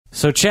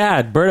So,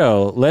 Chad,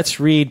 Berto, let's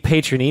read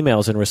patron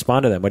emails and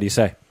respond to them. What do you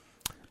say?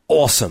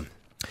 Awesome.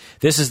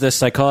 This is the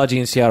Psychology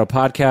in Seattle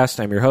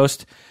podcast. I'm your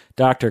host,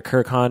 Dr.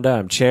 Kirk Honda.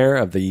 I'm chair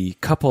of the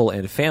Couple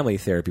and Family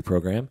Therapy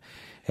Program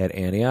at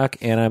Antioch,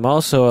 and I'm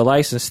also a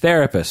licensed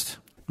therapist.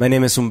 My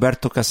name is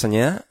Humberto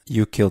Castañeda.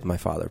 You killed my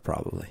father,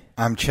 probably.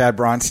 I'm Chad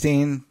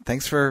Bronstein.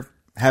 Thanks for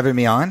having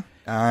me on.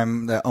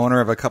 I'm the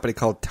owner of a company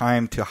called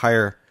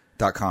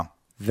timetohire.com.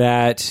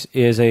 That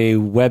is a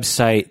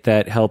website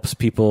that helps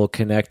people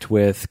connect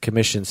with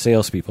commissioned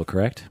salespeople,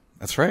 correct?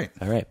 That's right.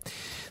 All right.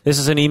 This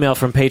is an email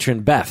from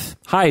patron Beth.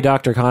 Hi,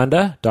 Dr.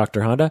 Honda.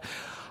 Dr. Honda.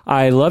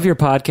 I love your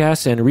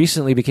podcast and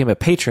recently became a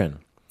patron.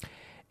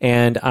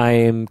 And I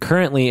am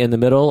currently in the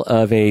middle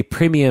of a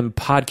premium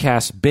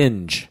podcast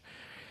binge.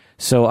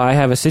 So I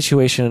have a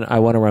situation I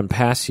want to run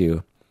past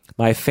you.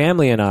 My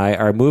family and I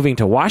are moving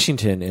to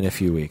Washington in a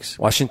few weeks.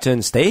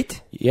 Washington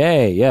State?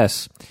 Yay,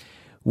 yes.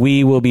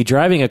 We will be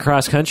driving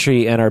across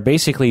country and are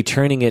basically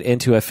turning it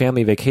into a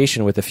family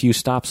vacation with a few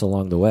stops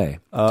along the way.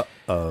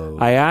 Uh-oh.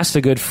 I asked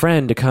a good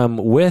friend to come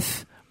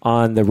with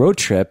on the road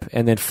trip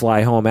and then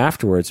fly home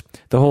afterwards.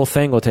 The whole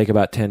thing will take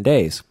about 10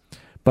 days.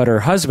 But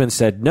her husband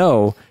said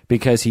no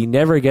because he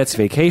never gets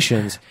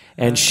vacations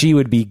and she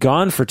would be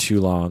gone for too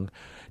long.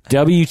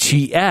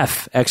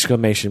 WTF!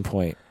 Exclamation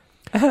point.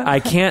 I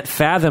can't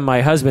fathom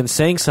my husband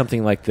saying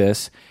something like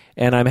this,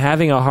 and I'm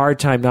having a hard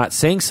time not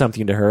saying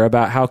something to her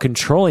about how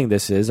controlling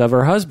this is of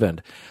her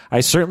husband. I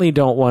certainly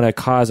don't want to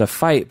cause a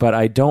fight, but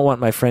I don't want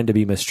my friend to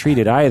be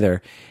mistreated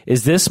either.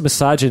 Is this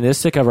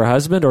misogynistic of her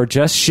husband or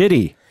just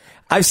shitty?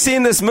 I've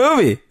seen this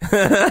movie.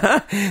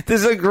 This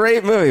is a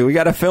great movie. We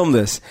got to film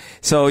this.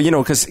 So,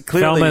 because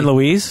clearly... Thelma and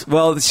Louise?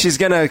 Well, she's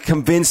going to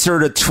convince her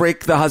to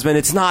trick the husband.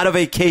 It's not a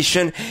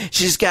vacation.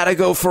 She's got to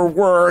go for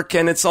work,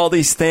 and it's all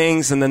these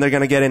things, and then they're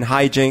going to get in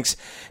hijinks.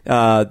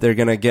 They're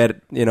going to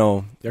get,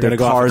 their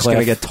car's going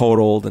to get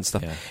totaled and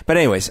stuff. Yeah. But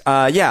anyways,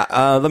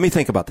 let me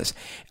think about this.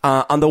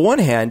 On the one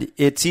hand,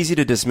 it's easy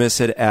to dismiss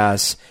it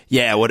as,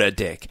 yeah, what a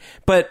dick.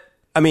 But,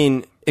 I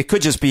mean, it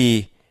could just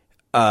be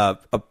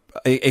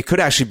it could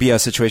actually be a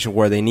situation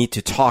where they need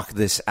to talk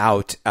this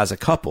out as a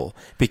couple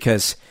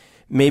because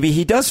maybe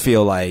he does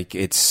feel like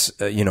it's,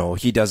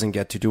 he doesn't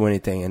get to do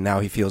anything and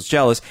now he feels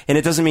jealous. And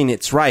it doesn't mean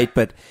it's right,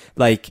 but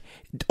like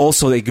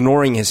also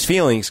ignoring his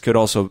feelings could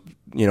also,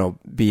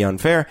 be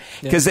unfair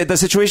because the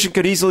situation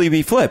could easily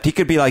be flipped. He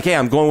could be like, hey,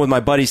 I'm going with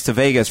my buddies to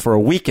Vegas for a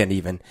weekend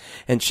even.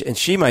 And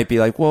she might be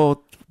like,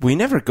 well, we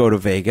never go to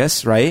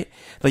Vegas, right?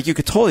 Like, you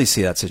could totally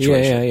see that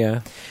situation. Yeah.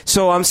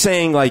 So I'm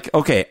saying, like,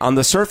 okay, on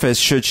the surface,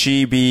 should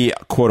she be,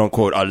 quote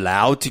unquote,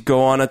 allowed to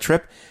go on a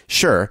trip?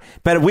 Sure.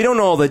 But we don't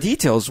know all the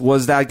details.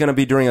 Was that going to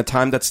be during a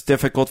time that's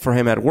difficult for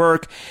him at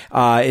work?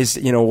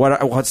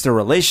 What's their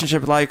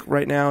relationship like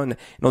right now? And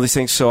all these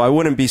things. So I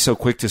wouldn't be so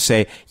quick to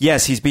say,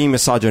 yes, he's being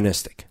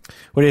misogynistic.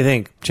 What do you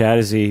think, Chad?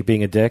 Is he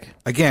being a dick?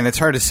 Again, it's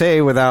hard to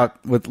say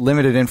with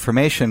limited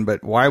information,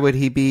 but why would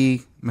he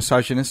be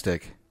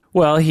misogynistic?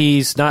 Well,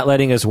 he's not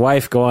letting his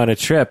wife go on a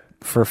trip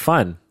for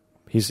fun.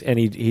 He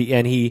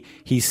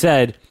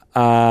said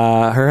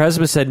her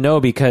husband said no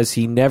because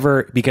he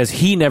never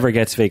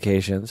gets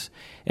vacations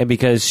and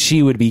because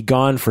she would be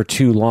gone for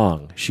too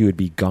long. She would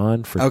be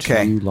gone for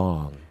too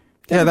long.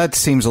 Yeah, that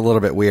seems a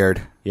little bit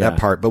weird. Yeah. That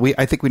part, but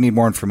I think we need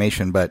more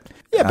information. But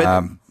but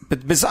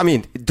I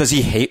mean, does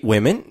he hate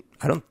women?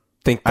 I don't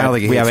think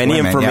we have any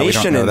women.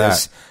 information in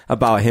this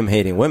about him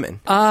hating women.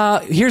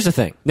 Here's the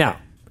thing. Now,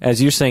 as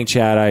you're saying,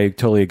 Chad, I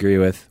totally agree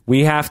with.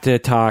 We have to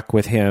talk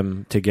with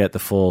him to get the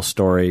full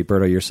story.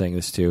 Berto, you're saying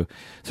this too.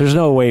 So there's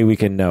no way we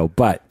can know.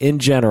 But in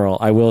general,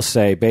 I will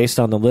say, based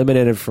on the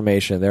limited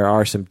information, there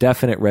are some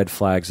definite red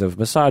flags of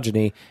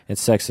misogyny and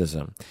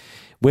sexism.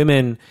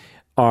 Women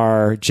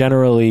are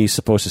generally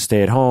supposed to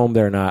stay at home.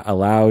 They're not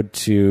allowed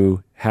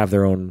to have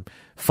their own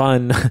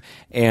fun,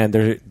 and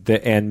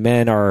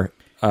men are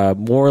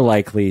more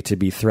likely to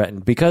be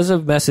threatened because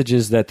of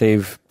messages that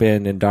they've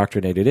been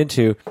indoctrinated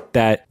into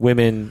that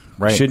women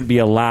shouldn't be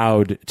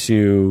allowed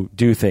to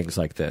do things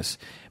like this.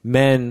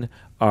 Men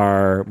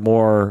are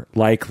more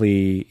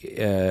likely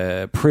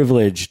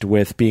privileged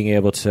with being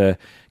able to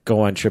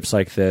go on trips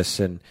like this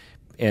and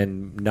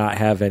not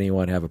have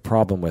anyone have a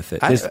problem with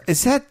it.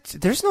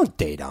 There's no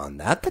data on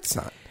that. That's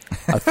not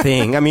a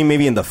thing. I mean,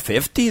 maybe in the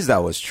 50s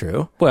that was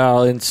true.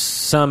 Well, in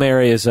some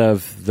areas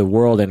of the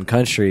world and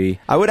country,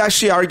 I would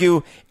actually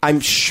argue, I'm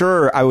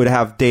sure I would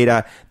have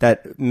data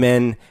that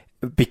men,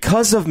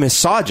 because of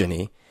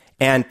misogyny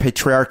and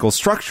patriarchal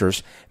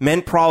structures,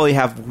 men probably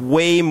have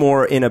way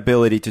more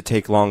inability to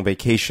take long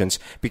vacations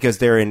because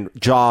they're in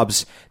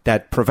jobs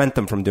that prevent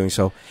them from doing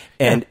so,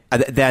 and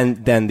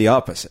than the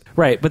opposite.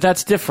 Right, but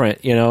that's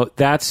different.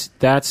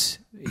 That's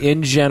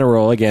in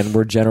general. Again,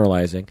 we're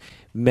generalizing.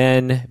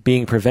 Men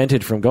being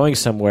prevented from going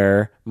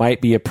somewhere might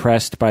be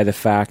oppressed by the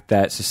fact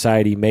that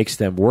society makes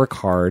them work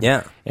hard.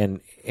 Yeah. And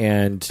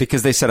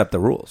because they set up the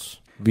rules.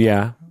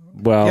 Yeah.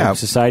 Well,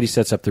 society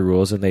sets up the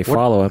rules and they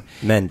follow them.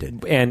 Men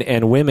did.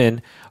 And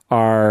women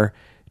are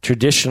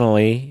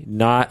traditionally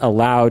not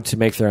allowed to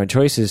make their own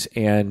choices.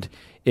 And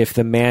if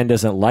the man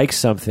doesn't like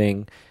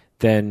something,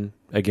 then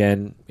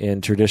again,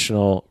 in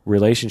traditional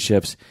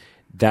relationships,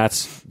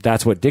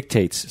 that's what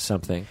dictates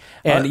something.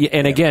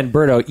 And again,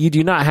 Berto, you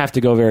do not have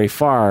to go very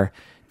far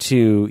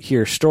to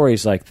hear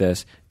stories like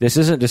this. This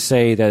isn't to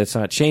say that it's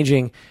not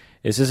changing.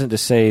 This isn't to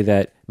say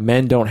that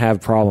men don't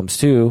have problems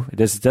too.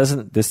 This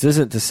isn't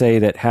to say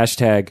that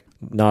hashtag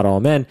not all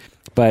men,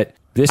 but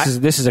this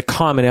is a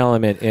common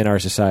element in our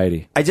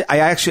society.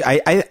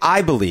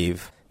 I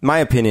believe, my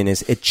opinion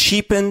is, it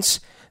cheapens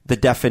the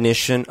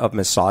definition of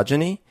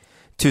misogyny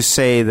to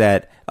say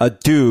that a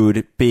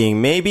dude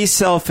being maybe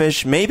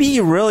selfish, maybe he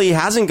really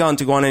hasn't go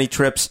on any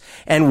trips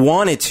and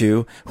wanted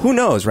to, who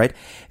knows, right?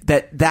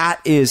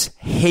 That is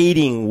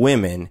hating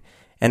women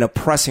and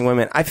oppressing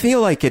women. I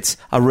feel like it's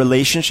a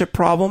relationship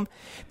problem,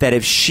 that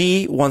if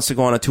she wants to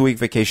go on a 2-week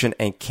vacation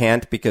and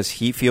can't because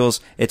he feels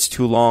it's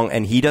too long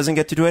and he doesn't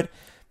get to do it,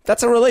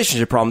 that's a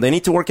relationship problem. They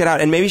need to work it out,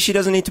 and maybe she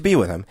doesn't need to be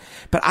with him.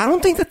 But I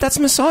don't think that that's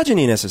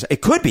misogyny necessarily.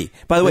 It could be.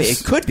 By the way,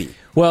 it could be.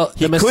 Well,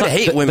 he could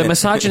hate women. The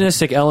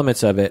misogynistic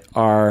elements of it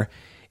are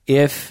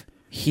if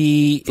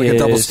he like is... a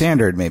double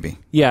standard, maybe.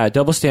 Yeah,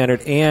 double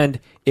standard.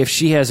 And if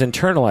she has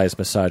internalized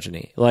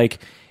misogyny, like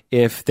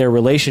if their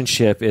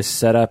relationship is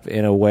set up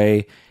in a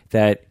way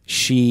that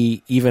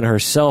she, even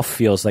herself,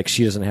 feels like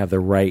she doesn't have the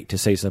right to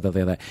say something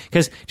like that.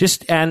 Because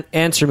just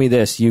answer me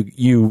this,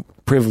 you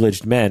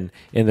privileged men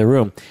in the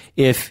room.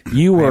 If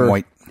you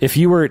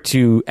were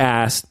to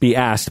be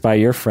asked by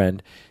your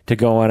friend to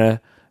go on a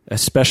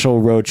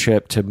special road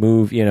trip to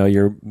move,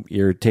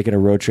 you're taking a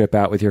road trip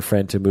out with your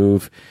friend to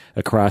move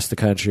across the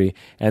country,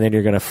 and then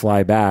you're going to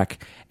fly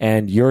back,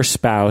 and your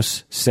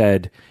spouse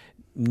said,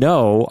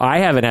 no, I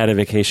haven't had a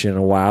vacation in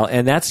a while,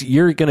 and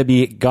you're going to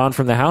be gone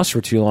from the house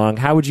for too long,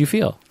 how would you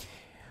feel?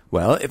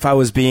 Well, if I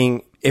was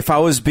being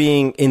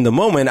in the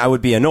moment, I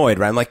would be annoyed,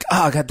 right? I'm like,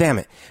 oh, God damn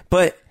it.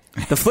 But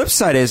the flip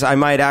side is I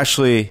might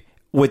actually,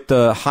 with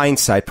the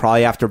hindsight,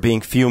 probably after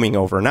being fuming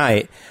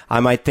overnight, I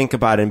might think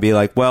about it and be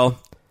like, well,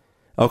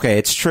 okay,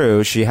 it's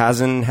true. She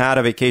hasn't had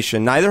a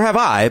vacation. Neither have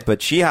I,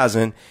 but she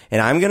hasn't.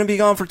 And I'm going to be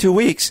gone for 2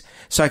 weeks.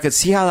 So I could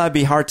see how that'd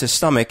be hard to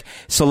stomach.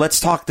 So let's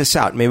talk this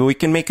out. Maybe we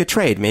can make a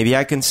trade. Maybe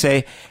I can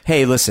say,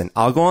 hey, listen,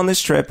 I'll go on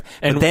this trip,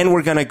 and then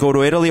we're going to go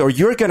to Italy, or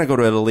you're going to go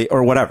to Italy,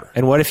 or whatever.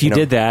 And what if you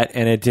did that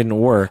and it didn't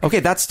work?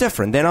 Okay, that's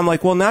different. Then I'm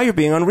like, well, now you're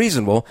being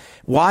unreasonable.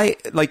 Why?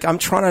 Like, I'm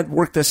trying to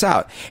work this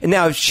out. And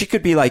now she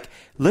could be like,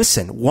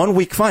 listen, 1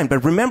 week, fine.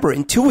 But remember,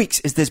 in 2 weeks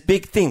is this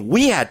big thing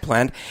we had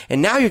planned,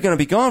 and now you're going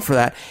to be gone for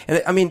that.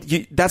 And I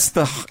mean, that's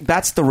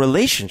the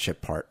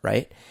relationship part,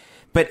 right?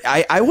 But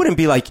I wouldn't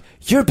be like,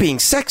 you're being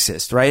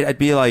sexist, right? I'd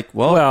be like,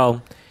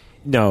 well,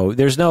 no,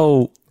 there's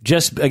no,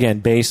 just again,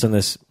 based on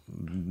this,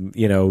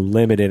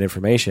 limited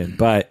information.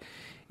 But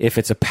if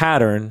it's a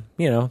pattern,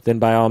 then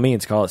by all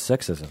means, call it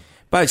sexism.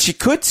 But she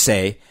could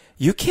say,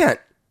 you can't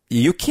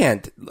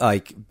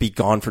like be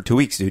gone for 2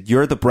 weeks, dude.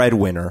 You're the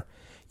breadwinner.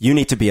 You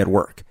need to be at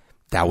work.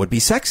 That would be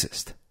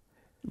sexist.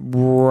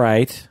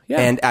 Right. Yeah.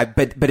 And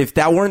but if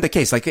that weren't the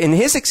case, like in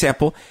his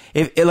example,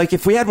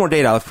 if we had more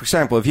data, for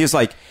example, if he was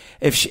like,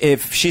 if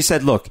she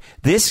said, look,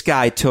 this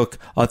guy took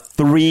a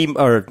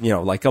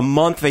a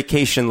month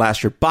vacation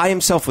last year by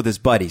himself with his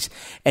buddies,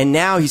 and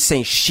now he's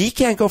saying she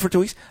can't go for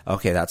 2 weeks.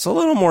 Okay, that's a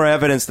little more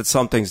evidence that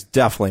something's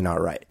definitely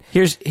not right.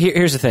 Here's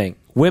the thing: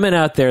 women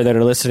out there that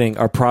are listening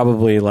are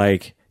probably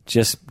like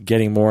just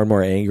getting more and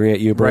more angry at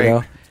you,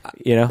 Bruno.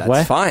 Right.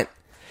 That's fine.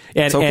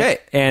 And, it's okay.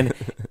 and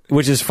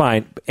which is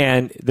fine.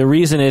 And the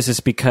reason is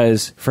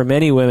because for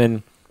many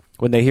women,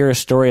 when they hear a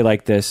story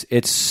like this,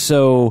 it's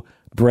so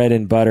bread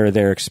and butter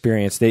their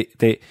experience.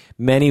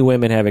 Many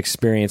women have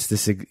experienced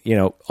this,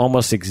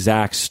 almost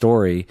exact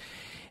story.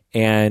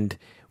 And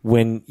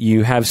when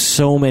you have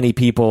so many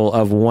people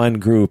of one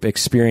group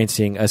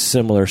experiencing a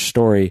similar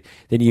story,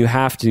 then you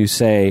have to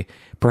say,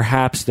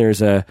 perhaps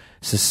there's a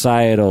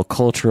societal,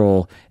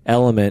 cultural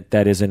element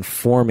that is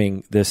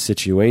informing this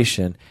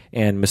situation,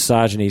 and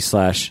misogyny /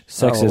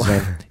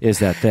 sexism is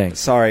that thing.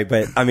 Sorry,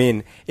 but I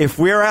mean, if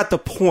we're at the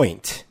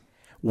point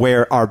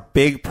where our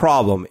big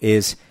problem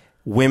is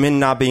women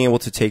not being able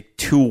to take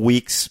 2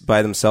 weeks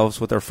by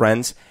themselves with their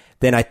friends,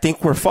 then I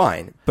think we're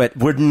fine. But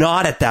we're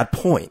not at that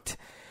point.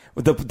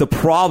 The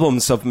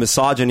problems of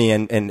misogyny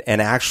and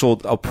actual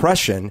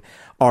oppression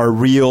are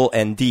real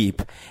and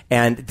deep,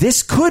 and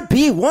this could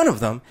be one of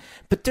them,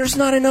 but there's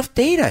not enough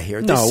data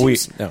here.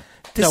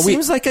 This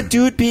seems like a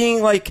dude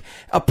being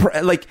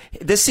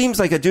this seems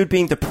like a dude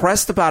being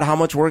depressed about how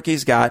much work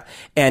he's got,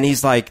 and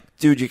he's like,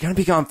 dude, you're going to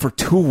be gone for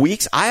 2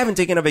 weeks? I haven't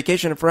taken a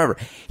vacation in forever.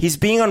 He's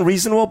being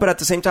unreasonable, but at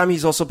the same time,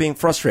 he's also being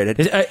frustrated.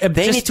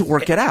 They need to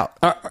work it out.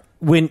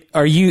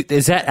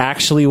 Is that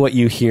actually what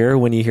you hear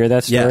when you hear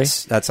that story?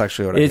 Yes, that's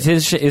actually what I hear.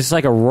 It's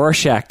like a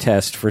Rorschach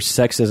test for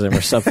sexism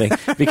or something.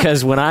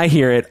 Because when I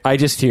hear it, I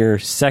just hear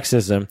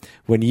sexism.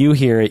 When you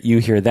hear it, you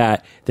hear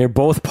that. They're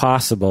both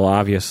possible,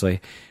 obviously.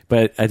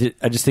 But I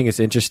just think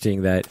it's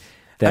interesting that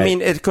I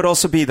mean, it could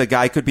also be the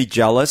guy could be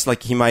jealous.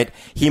 Like he might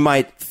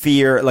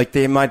fear, like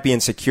there might be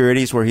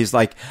insecurities where he's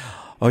like,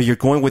 oh, you're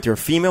going with your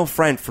female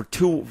friend for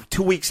two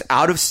weeks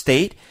out of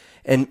state.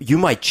 and you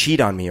might cheat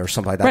on me or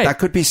something like that. Right. That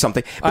could be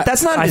something. But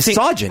that's not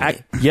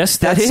misogyny. Yes,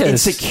 that's is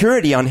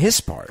insecurity on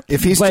his part.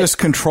 If he's just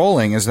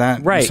controlling, is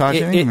that right?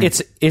 misogyny?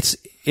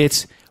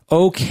 It's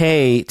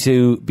okay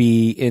to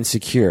be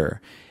insecure.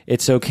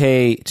 It's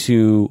okay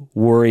to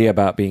worry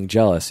about being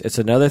jealous. It's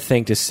another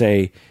thing to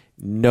say,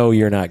 no,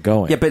 you're not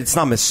going. Yeah, but it's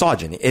not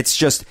misogyny. It's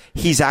just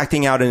he's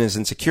acting out in his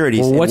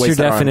insecurities. Well, what's in your ways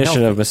that are definition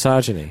unhealthy. of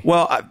misogyny?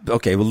 Well,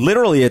 okay. Well,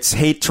 literally, it's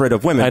hatred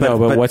of women. I know,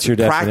 but what's your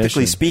definition?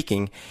 Practically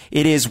speaking,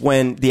 it is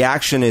when the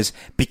action is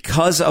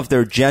because of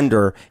their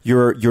gender.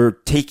 You're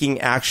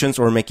taking actions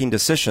or making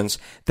decisions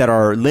that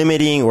are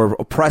limiting or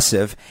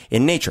oppressive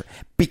in nature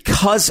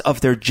because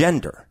of their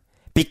gender.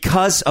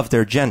 Because of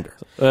their gender.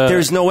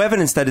 There's no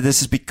evidence that this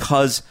is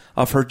because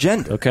of her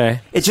gender. Okay.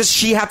 It's just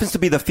she happens to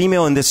be the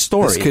female in this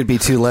story. This could be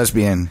two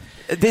lesbian.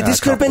 This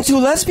could have been two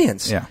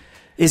lesbians. Yeah.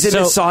 Is it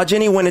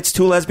misogyny when it's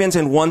two lesbians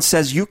and one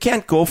says, you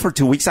can't go for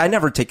 2 weeks? I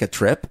never take a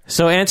trip.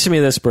 So answer me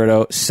this,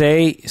 Berto.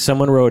 Say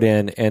someone wrote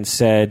in and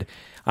said,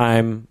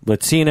 I'm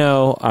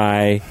Latino,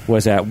 I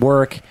was at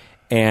work,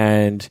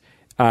 and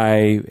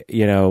I,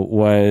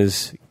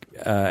 was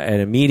at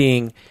a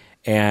meeting,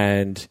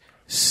 and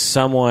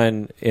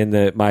someone in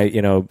the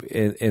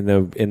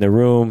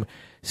room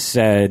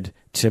said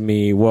to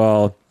me,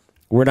 well,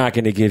 we're not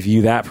going to give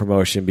you that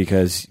promotion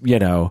because,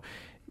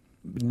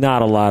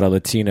 not a lot of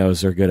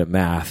Latinos are good at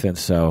math, and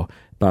so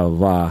blah blah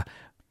blah.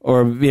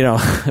 Or maybe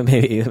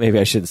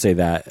I shouldn't say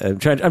that. I'm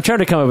trying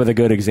to come up with a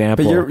good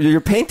example. But you're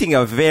painting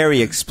a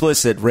very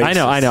explicit racist.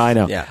 I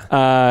know.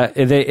 Yeah.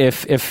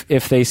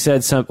 If they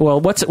said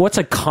what's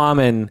a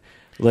common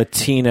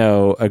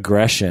Latino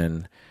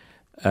aggression?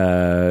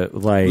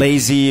 Like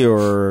lazy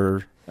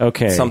or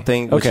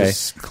something which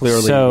is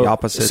clearly the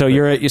opposite. So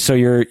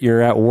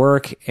you're at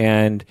work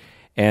and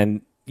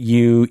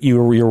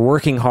you're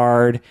working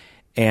hard,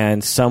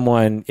 and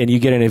you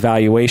get an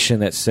evaluation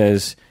that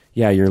says,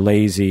 yeah, you're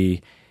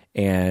lazy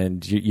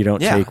and you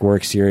don't take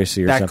work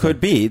seriously or something.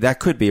 That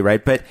could be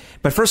right. But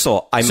first of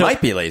all, I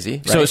might be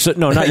lazy. Right? So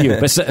no, not you.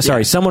 But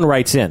sorry, someone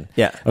writes in.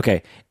 Yeah.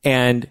 Okay.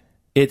 And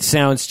it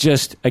sounds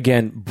just,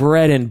 again,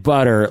 bread and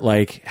butter,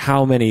 like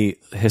how many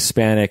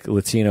Hispanic,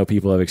 Latino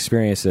people have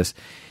experienced this.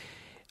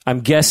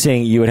 I'm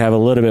guessing you would have a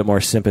little bit more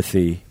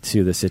sympathy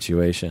to the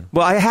situation.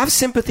 Well, I have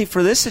sympathy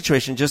for this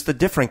situation, just a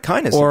different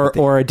kind of sympathy.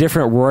 Or a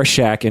different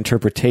Rorschach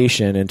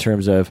interpretation in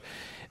terms of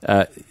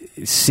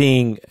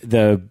seeing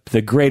the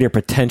greater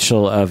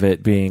potential of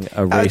it being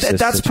a racist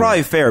That's situation.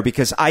 probably fair,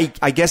 because I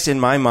guess in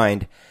my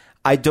mind,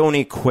 I don't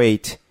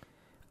equate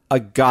a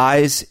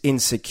guy's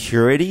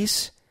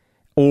insecurities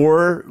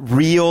or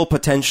real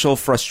potential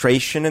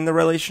frustration in the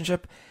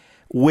relationship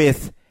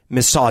with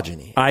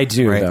misogyny. I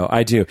do, right? Though.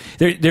 I do.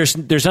 There's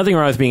nothing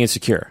wrong with being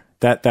insecure.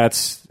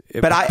 That's.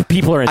 But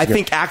people are insecure. I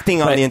think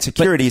acting on the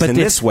insecurities in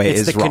this way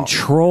is the wrong.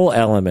 Control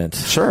element.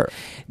 Sure.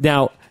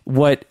 Now,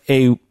 what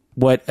a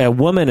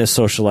woman is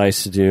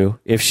socialized to do,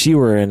 if she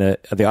were in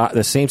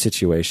the same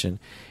situation,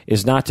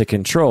 is not to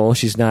control.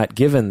 She's not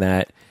given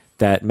that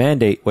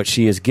mandate. What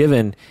she is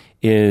given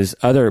is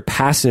other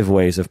passive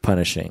ways of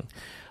punishing,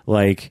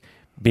 like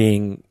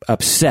being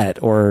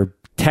upset or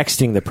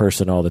texting the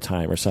person all the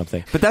time or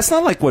something. But that's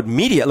not like what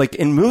media, like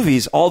in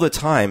movies all the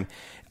time,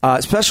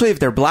 especially if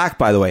they're black,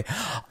 by the way.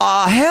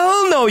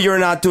 Hell no, you're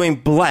not doing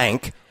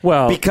blank.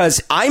 Well,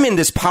 because I'm in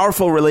this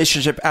powerful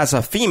relationship as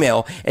a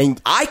female,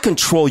 and I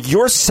control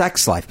your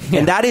sex life,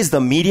 and that is the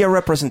media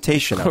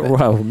representation of it.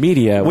 Well,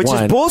 media, which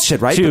is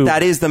bullshit, right? But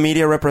that is the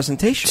media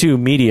representation. Two,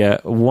 media,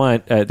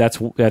 one.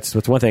 That's what's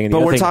one thing. And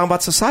but we're talking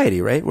about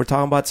society, right? We're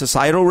talking about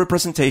societal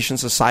representation,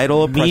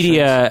 societal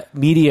oppression.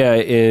 Media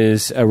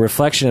is a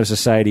reflection of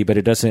society, but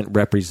it doesn't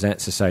represent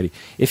society.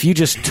 If you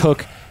just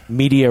took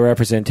media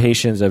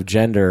representations of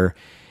gender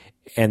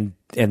and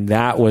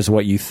that was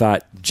what you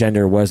thought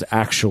gender was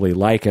actually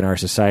like in our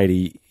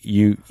society,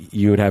 you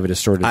would have a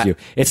distorted view.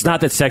 It's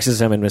not that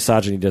sexism and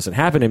misogyny doesn't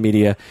happen in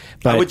media,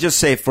 but I would just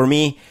say, for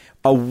me,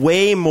 a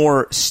way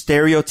more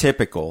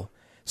stereotypical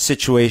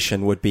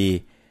situation would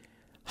be,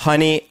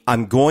 honey,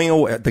 I'm going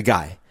away, the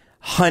guy,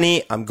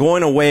 honey, I'm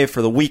going away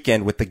for the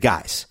weekend with the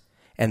guys.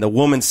 And the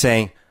woman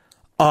saying,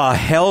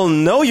 hell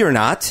no, you're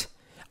not.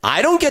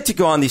 I don't get to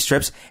go on these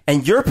trips,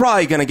 and you're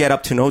probably going to get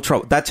up to no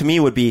trouble. That to me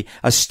would be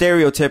a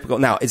stereotypical.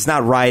 Now, it's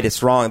not right,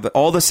 it's wrong, but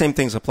all the same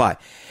things apply.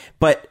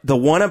 But the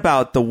one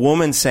about the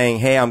woman saying,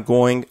 hey, I'm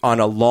going on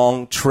a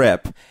long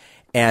trip,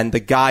 and the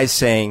guy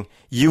saying,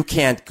 you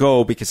can't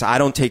go because I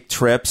don't take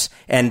trips,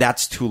 and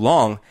that's too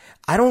long.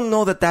 I don't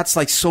know that that's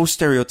like so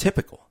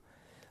stereotypical.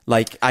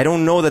 Like, I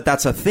don't know that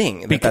that's a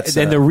thing.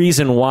 And the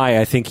reason why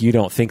I think you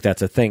don't think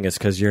that's a thing is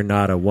because you're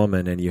not a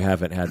woman and you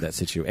haven't had that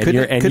situation.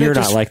 And you're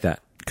not like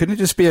that. Couldn't it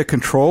just be a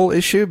control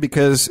issue?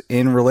 Because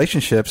in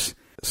relationships,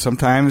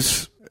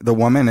 sometimes the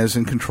woman is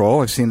in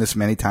control. I've seen this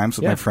many times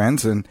with my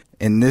friends. And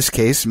in this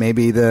case,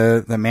 maybe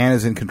the man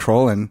is in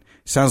control, and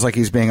sounds like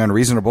he's being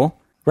unreasonable.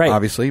 Right.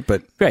 Obviously,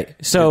 but... Right.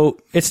 So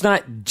it's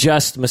not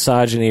just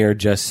misogyny or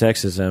just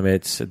sexism.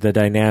 It's the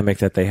dynamic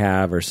that they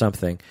have or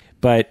something.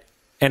 But,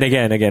 and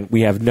again,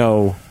 we have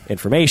no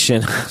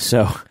information,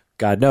 so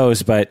God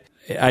knows. But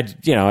I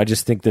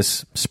just think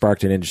this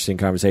sparked an interesting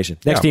conversation.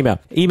 Next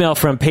email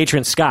from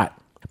patron Scott.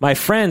 My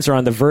friends are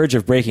on the verge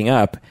of breaking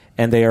up,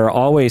 and they are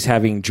always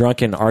having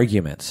drunken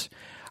arguments.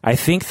 I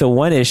think the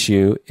one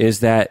issue is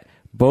that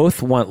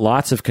both want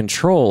lots of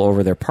control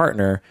over their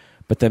partner,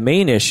 but the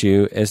main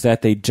issue is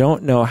that they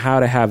don't know how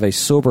to have a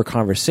sober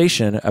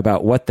conversation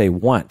about what they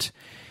want.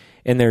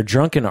 In their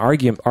drunken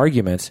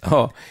arguments,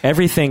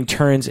 everything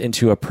turns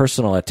into a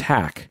personal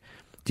attack.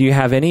 Do you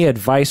have any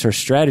advice or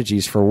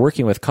strategies for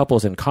working with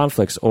couples in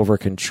conflicts over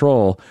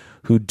control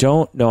who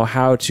don't know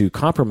how to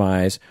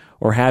compromise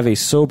or have a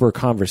sober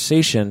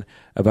conversation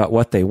about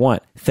what they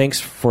want?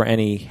 Thanks for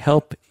any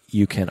help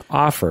you can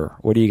offer.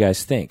 What do you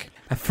guys think?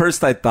 At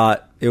first, I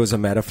thought it was a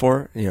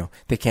metaphor.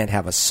 They can't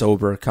have a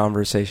sober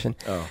conversation.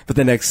 But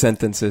the next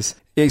sentence is,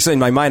 so in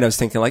my mind, I was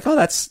thinking like,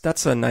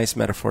 that's a nice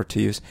metaphor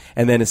to use.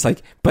 And then it's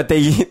like, but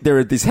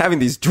they're having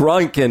these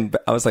drunken.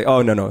 I was like,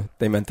 oh, no,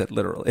 they meant it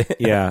literally.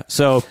 Yeah.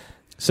 So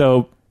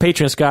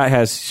patron Scott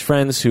has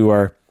friends who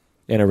are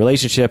in a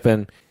relationship,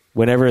 and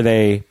whenever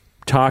they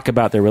talk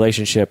about their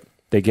relationship,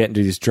 they get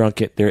into these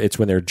it's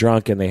when they're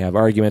drunk and they have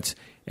arguments,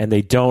 and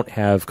they don't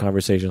have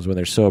conversations when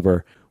they're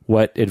sober.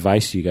 What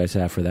advice do you guys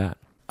have for that?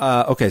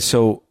 Okay,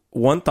 so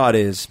one thought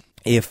is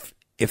if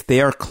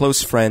they are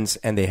close friends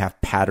and they have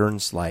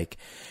patterns like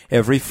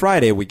every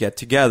Friday we get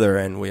together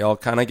and we all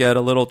kind of get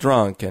a little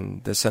drunk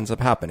and this ends up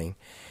happening,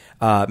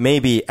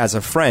 maybe as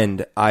a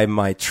friend, I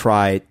might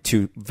try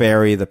to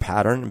vary the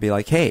pattern and be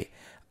like, hey,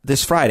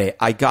 this Friday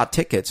I got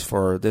tickets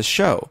for this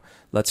show.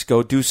 Let's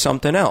go do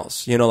something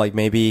else. Like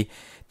maybe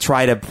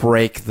try to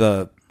break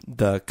the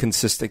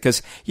consistent,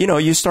 because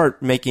you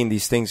start making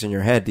these things in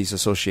your head, these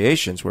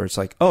associations where it's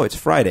like, oh, it's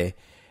Friday,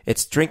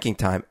 it's drinking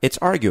time, it's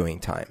arguing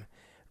time,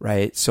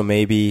 right? So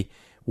maybe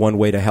one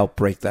way to help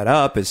break that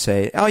up is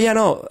say, oh yeah,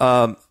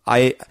 no,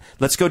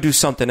 let's go do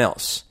something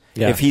else.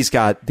 Yeah. If he's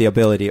got the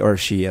ability, or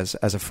she as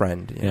a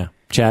friend. Yeah.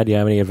 Chad, do you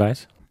have any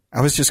advice?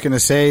 I was just going to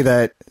say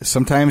that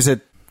sometimes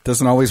it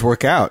doesn't always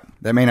work out.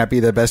 That may not be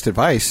the best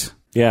advice.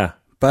 Yeah.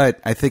 But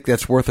I think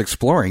that's worth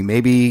exploring.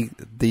 Maybe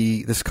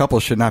this couple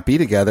should not be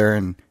together,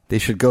 and they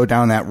should go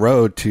down that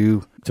road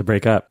to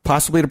break up.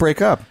 Possibly to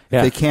break up.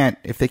 Yeah.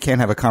 If they can't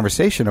have a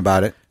conversation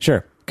about it.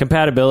 Sure.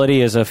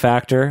 Compatibility is a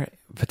factor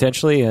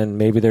potentially, and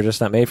maybe they're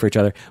just not made for each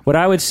other. What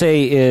I would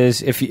say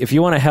is if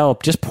you want to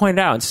help, just point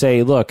it out and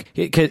say, look,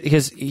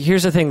 because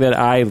here's the thing that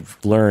I've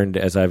learned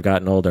as I've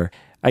gotten older.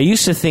 I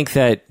used to think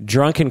that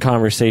drunken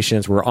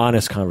conversations were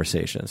honest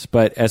conversations,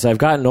 but as I've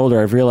gotten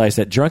older, I've realized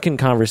that drunken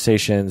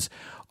conversations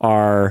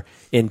are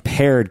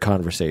impaired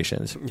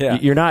conversations. Yeah.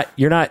 You're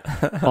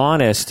not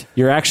honest.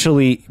 You're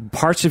actually,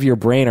 parts of your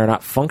brain are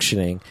not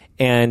functioning,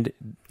 and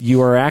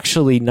you are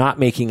actually not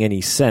making any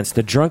sense.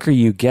 The drunker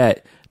you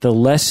get, the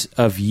less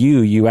of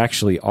you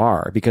actually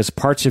are, because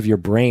parts of your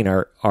brain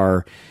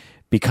are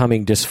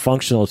becoming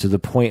dysfunctional to the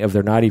point of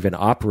they're not even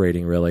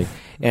operating really.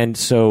 And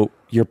so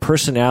your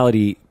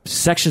personality,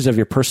 sections of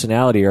your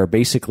personality are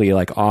basically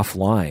like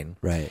offline.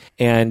 Right.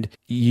 And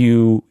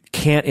you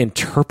can't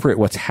interpret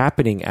what's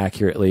happening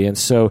accurately. And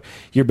so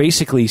you're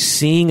basically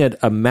seeing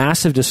a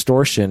massive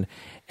distortion,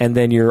 and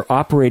then you're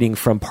operating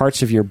from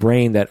parts of your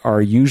brain that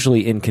are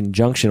usually in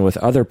conjunction with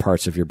other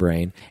parts of your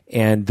brain.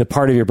 And the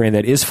part of your brain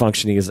that is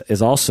functioning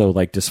is also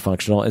like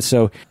dysfunctional. And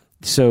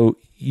so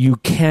you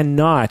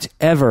cannot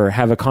ever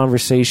have a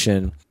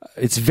conversation.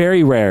 It's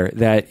very rare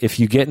that if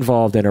you get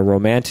involved in a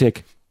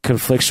romantic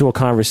conflictual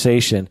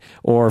conversation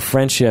or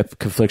friendship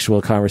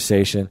conflictual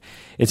conversation,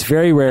 it's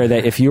very rare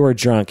that if you are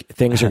drunk,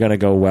 things are going to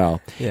go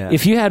well. Yeah.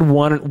 If you had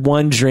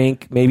one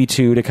drink, maybe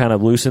two, to kind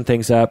of loosen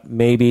things up,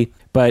 maybe,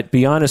 but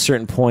beyond a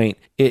certain point,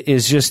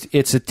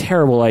 it's a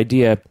terrible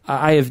idea.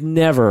 I have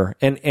never,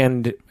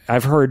 and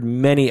I've heard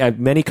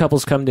many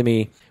couples come to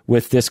me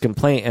with this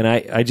complaint, and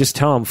I just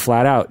tell them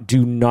flat out,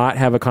 do not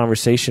have a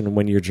conversation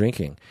when you're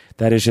drinking.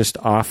 That is just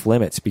off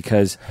limits,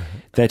 because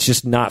that's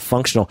just not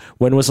functional.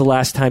 When was the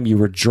last time you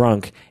were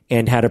drunk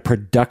and had a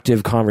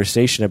productive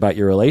conversation about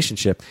your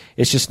relationship?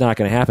 It's just not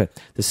going to happen.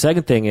 The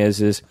second thing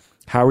is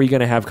how are you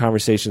going to have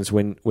conversations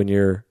when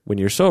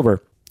you're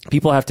sober?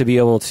 People have to be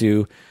able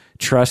to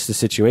trust the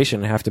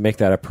situation and have to make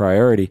that a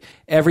priority.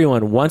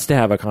 Everyone wants to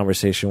have a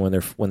conversation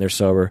when they're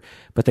sober,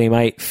 but they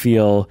might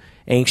feel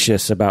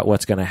anxious about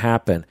what's going to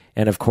happen.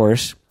 And of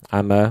course,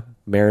 I'm a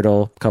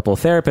marital couple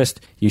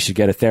therapist. You should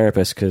get a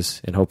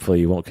therapist, and hopefully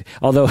you won't.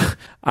 Although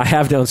I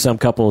have known some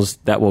couples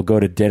that will go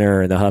to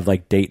dinner and they'll have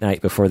like date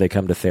night before they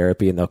come to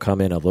therapy, and they'll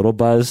come in a little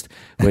buzzed,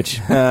 which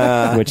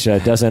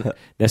doesn't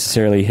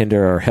necessarily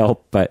hinder or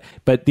help. But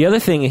the other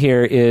thing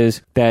here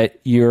is that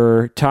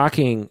you're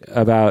talking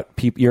about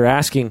people. You're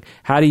asking,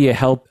 how do you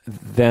help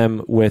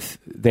them with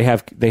they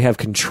have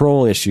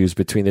control issues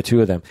between the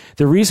two of them.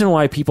 The reason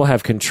why people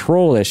have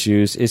control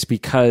issues is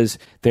because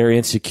they're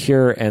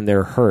insecure and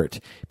they're hurt.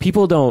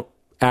 People don't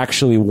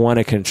actually want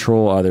to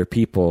control other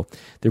people.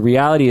 The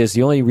reality is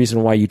the only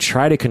reason why you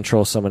try to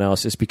control someone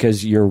else is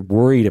because you're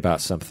worried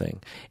about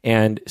something.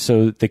 And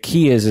so the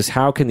key is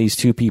how can these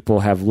two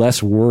people have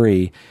less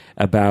worry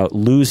about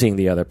losing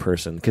the other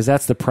person? Because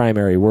that's the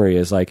primary worry,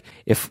 is like,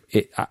 if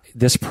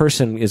this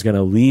person is going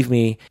to leave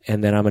me,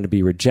 and then I'm going to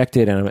be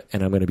rejected, and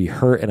I'm going to be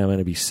hurt, and I'm going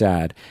to be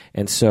sad.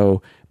 And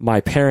so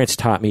my parents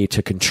taught me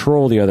to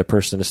control the other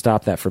person to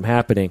stop that from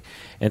happening.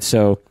 And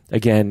so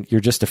again,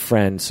 you're just a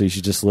friend, so you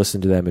should just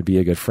listen to them and be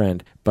a good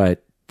friend.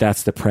 But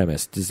that's the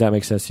premise. Does that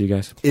make sense to you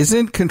guys?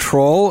 Isn't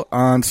control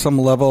on some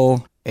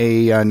level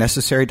a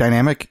necessary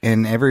dynamic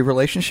in every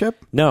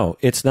relationship? No,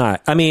 it's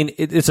not. I mean,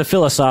 it's a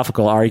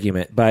philosophical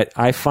argument, but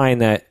I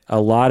find that a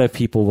lot of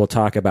people will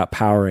talk about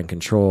power and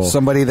control.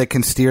 Somebody that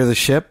can steer the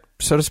ship,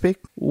 so to speak?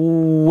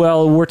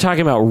 Well, we're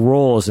talking about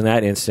roles in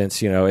that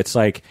instance. It's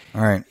like,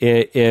 all right,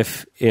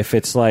 if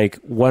it's like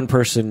one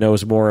person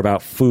knows more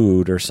about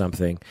food or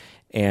something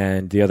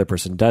and the other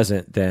person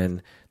doesn't,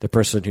 then the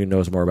person who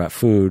knows more about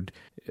food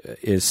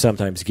is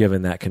sometimes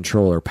given that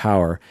control or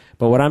power.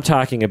 But what I'm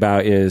talking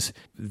about is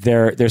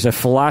there's a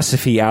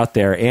philosophy out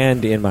there,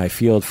 and in my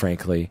field,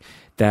 frankly,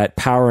 that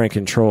power and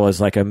control is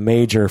like a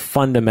major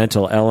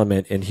fundamental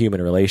element in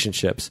human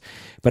relationships.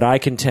 But I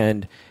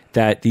contend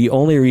that the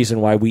only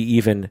reason why we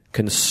even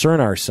concern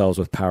ourselves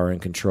with power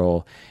and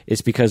control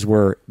is because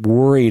we're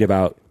worried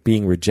about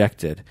being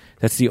rejected.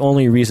 That's the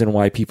only reason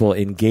why people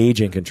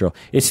engage in control.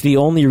 It's the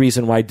only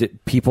reason why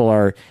people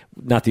are,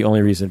 not the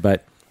only reason,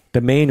 but the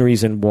main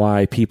reason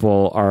why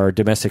people are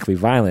domestically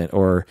violent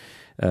or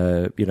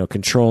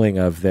controlling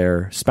of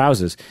their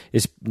spouses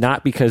is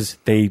not because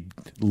they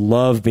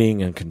love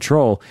being in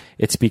control.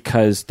 It's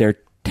because they're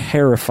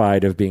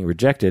terrified of being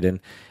rejected,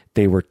 and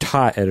they were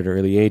taught at an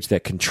early age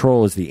that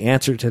control is the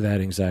answer to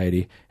that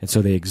anxiety, and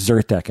so they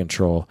exert that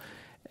control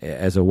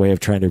as a way of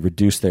trying to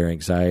reduce their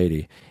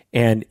anxiety.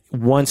 And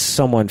once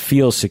someone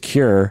feels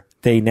secure,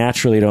 they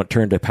naturally don't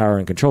turn to power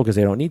and control because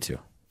they don't need to.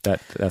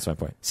 That's my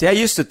point. See, I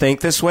used to think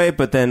this way,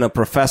 but then a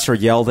professor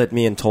yelled at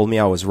me and told me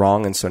I was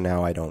wrong, and so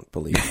now I don't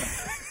believe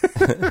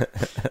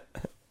that.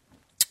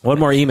 One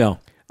more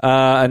email.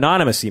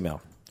 Anonymous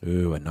email.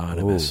 Ooh,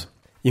 anonymous. Ooh.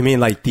 You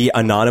mean like the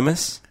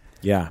anonymous?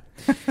 Yeah.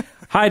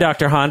 Hi,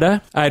 Dr.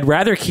 Honda. I'd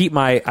rather keep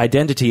my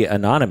identity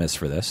anonymous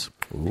for this.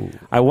 Ooh.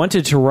 I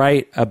wanted to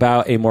write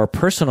about a more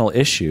personal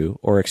issue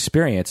or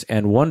experience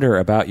and wonder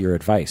about your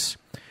advice.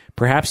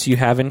 Perhaps you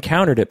have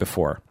encountered it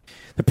before.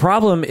 The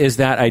problem is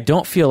that I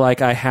don't feel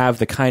like I have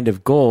the kind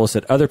of goals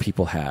that other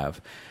people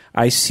have.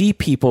 I see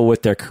people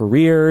with their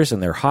careers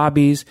and their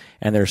hobbies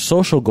and their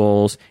social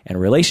goals and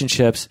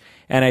relationships,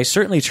 and I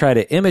certainly try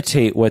to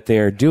imitate what they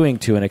are doing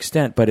to an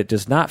extent, but it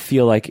does not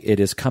feel like it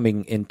is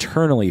coming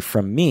internally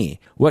from me.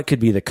 What could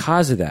be the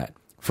cause of that?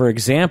 For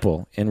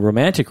example, in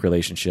romantic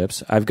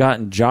relationships, I've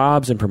gotten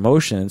jobs and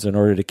promotions in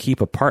order to keep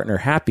a partner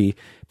happy,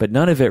 but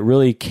none of it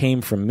really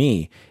came from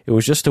me. It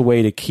was just a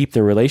way to keep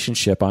the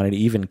relationship on an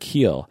even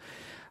keel.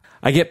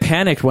 I get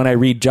panicked when I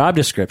read job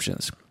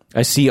descriptions.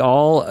 I see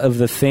all of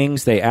the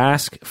things they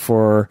ask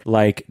for,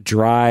 like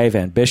drive,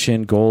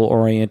 ambition,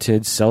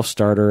 goal-oriented,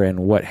 self-starter,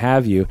 and what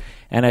have you,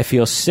 and I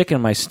feel sick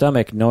in my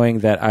stomach knowing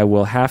that I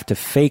will have to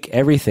fake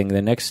everything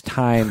the next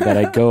time that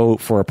I go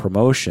for a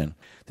promotion.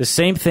 The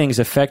same things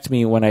affect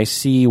me when I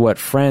see what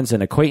friends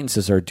and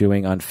acquaintances are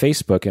doing on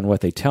Facebook and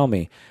what they tell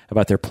me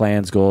about their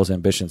plans, goals,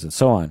 ambitions, and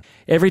so on.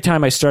 Every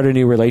time I start a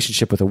new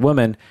relationship with a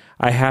woman,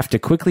 I have to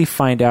quickly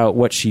find out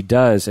what she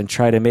does and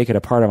try to make it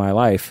a part of my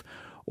life,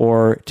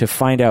 or to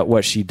find out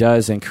what she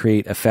does and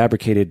create a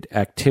fabricated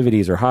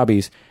activities or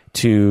hobbies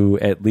to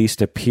at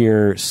least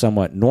appear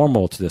somewhat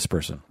normal to this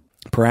person.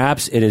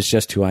 Perhaps it is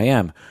just who I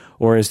am,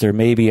 or is there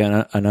maybe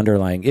an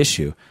underlying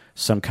issue,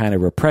 some kind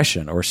of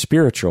repression or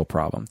spiritual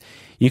problem?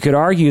 You could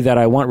argue that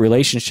I want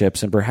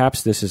relationships, and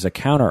perhaps this is a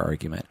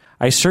counter-argument.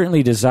 I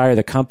certainly desire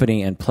the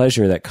company and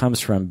pleasure that comes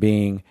from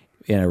being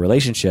in a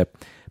relationship,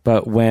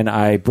 but when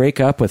I break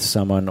up with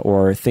someone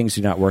or things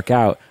do not work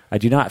out, I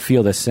do not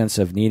feel the sense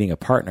of needing a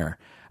partner.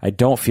 I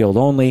don't feel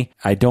lonely.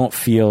 I don't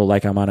feel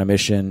like I'm on a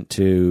mission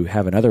to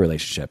have another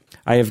relationship.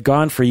 I have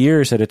gone for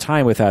years at a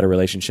time without a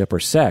relationship or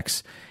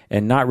sex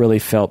and not really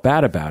felt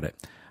bad about it.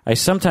 I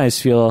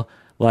sometimes feel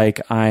like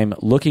I'm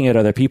looking at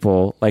other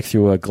people like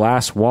through a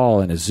glass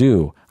wall in a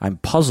zoo. I'm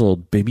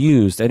puzzled,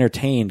 bemused,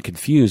 entertained,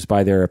 confused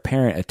by their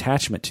apparent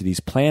attachment to these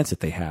plans that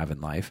they have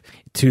in life,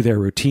 to their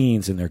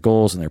routines and their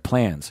goals and their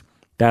plans.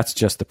 That's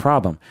just the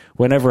problem.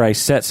 Whenever I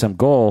set some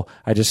goal,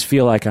 I just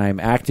feel like I'm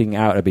acting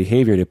out a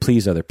behavior to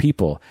please other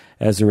people.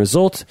 As a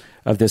result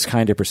of this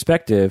kind of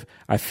perspective,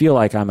 I feel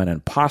like I'm an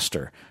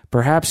imposter.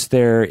 Perhaps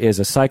there is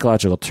a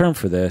psychological term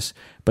for this,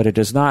 but it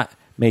does not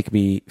make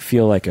me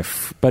feel like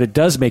it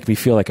does make me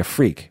feel like a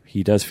freak.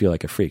 He does feel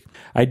like a freak.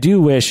 I do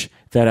wish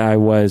that I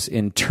was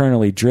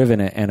internally driven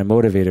and a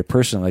motivated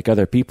person like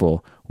other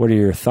people. What are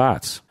your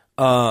thoughts?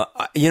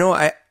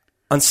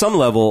 On some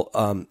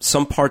level,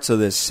 some parts of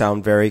this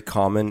sound very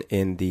common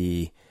in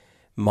the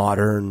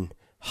modern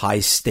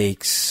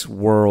high-stakes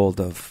world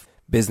of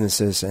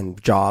businesses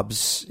and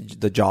jobs,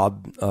 the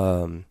job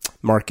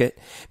market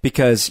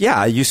because,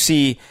 yeah, you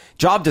see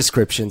job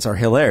descriptions are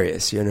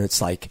hilarious. You know,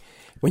 it's like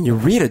when you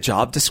read a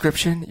job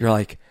description, you're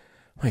like,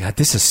 oh my God,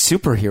 this is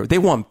superhero. They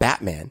want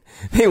Batman.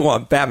 They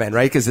want Batman,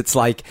 right? Because it's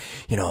like,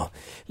 you know,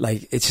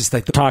 like it's just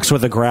like talks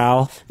with a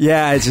growl.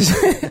 Yeah, it's just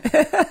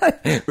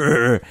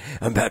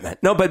I'm Batman.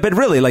 No, but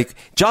really, like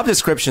job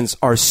descriptions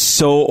are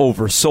so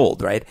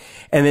oversold, right?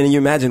 And then you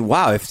imagine,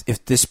 wow,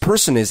 if this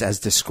person is as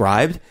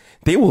described,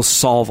 they will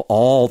solve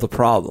all the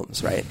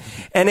problems, right?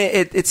 And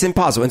it's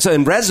impossible. And so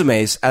in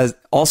resumes, as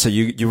also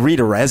you read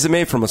a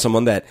resume from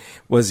someone that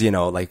was, you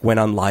know, like went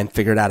online,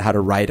 figured out how to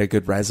write a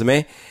good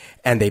resume,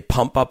 and they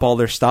pump up all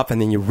their stuff,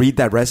 and then you read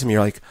that resume,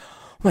 you're like,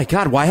 oh my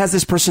God, why has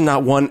this person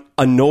not won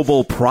a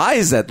Nobel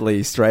Prize at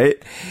least,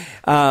 right?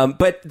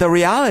 But the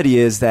reality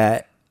is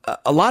that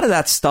a lot of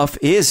that stuff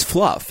is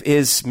fluff,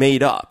 is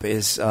made up,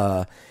 is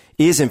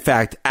in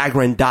fact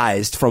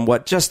aggrandized from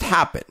what just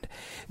happened.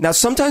 Now,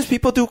 sometimes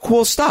people do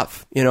cool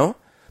stuff, you know?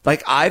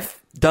 Like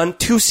I've done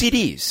 2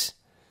 CDs.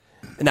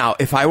 Now,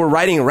 if I were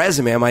writing a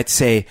resume, I might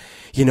say,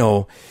 you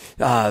know,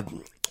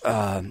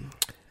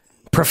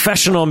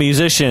 professional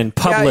musician,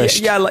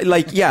 published.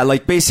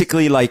 Like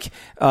basically like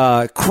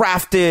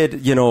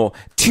crafted, you know,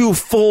 2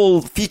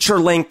 full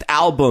feature-length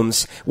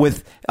albums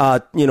with,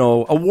 you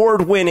know,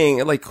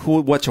 award-winning, like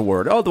what's a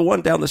word? Oh, the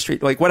one down the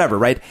street, like whatever,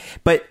 right?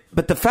 But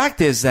the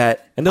fact is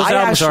that, and those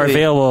albums are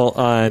available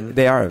on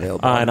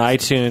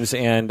iTunes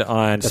and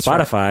on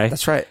Spotify. Right.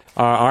 That's right.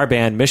 Our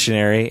band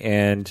Missionary,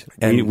 and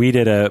we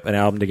did an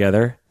album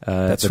together.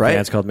 That's the right.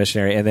 band's called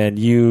Missionary, and then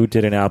you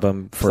did an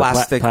album for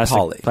Plastic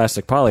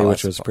Polly,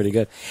 which was pretty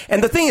good.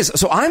 And the thing is,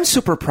 so I'm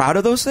super proud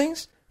of those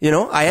things. You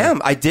know, I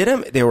am. I did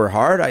them. They were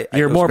hard.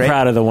 You're more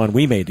proud of the one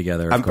we made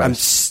together. I'm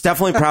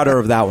definitely prouder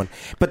of that one.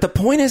 But the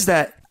point is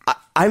that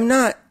I'm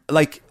not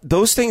like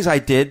those things I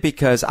did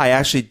because I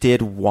actually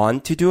did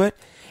want to do it.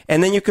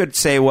 And then you could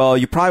say, well,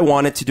 you probably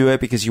wanted to do it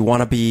because you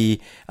want to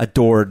be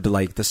adored,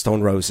 like the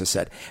Stone Roses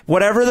said.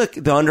 Whatever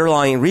the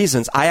underlying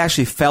reasons, I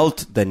actually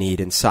felt the need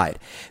inside.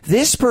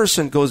 This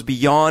person goes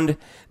beyond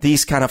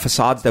these kind of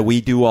facades that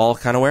we do all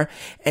kind of wear.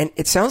 And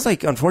it sounds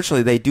like,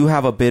 unfortunately, they do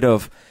have a bit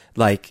of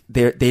like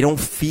they don't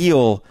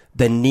feel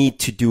the need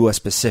to do a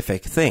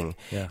specific thing.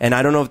 Yeah. And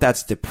I don't know if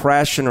that's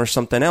depression or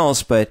something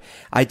else, but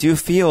I do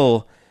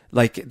feel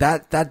like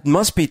that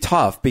must be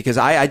tough because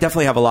I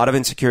definitely have a lot of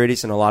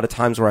insecurities and a lot of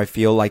times where I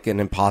feel like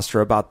an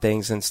imposter about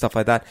things and stuff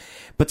like that.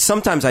 But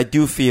sometimes I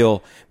do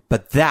feel,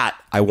 but that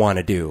I want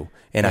to do.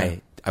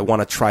 And I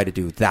want to try to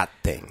do that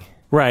thing.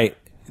 Right.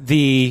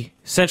 The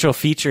central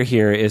feature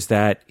here is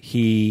that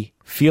he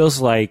feels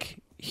like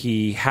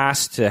he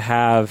has to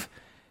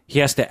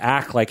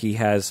act like he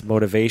has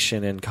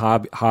motivation and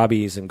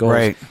hobbies and goals.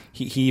 Right.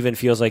 He even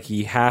feels like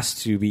he has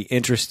to be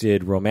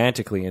interested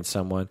romantically in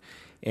someone.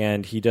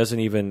 And he doesn't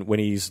even, when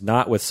he's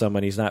not with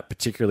someone, he's not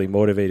particularly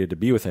motivated to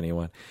be with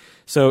anyone.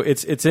 So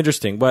it's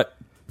interesting. But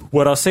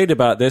what I'll say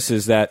about this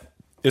is that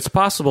it's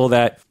possible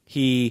that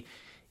he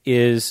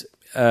is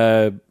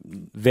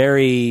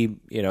very,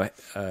 you know,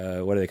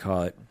 what do they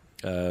call it?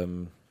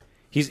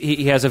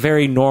 He has a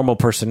very normal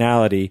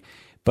personality,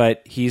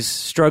 but he's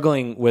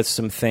struggling with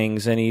some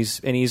things, and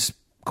he's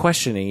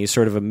questioning. He's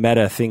sort of a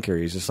meta thinker.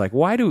 He's just like,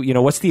 why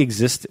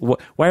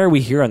are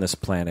we here on this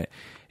planet?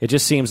 It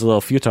just seems a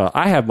little futile.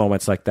 I have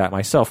moments like that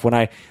myself. When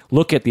I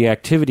look at the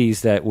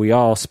activities that we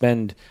all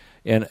spend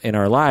in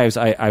our lives,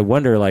 I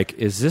wonder, like,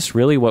 is this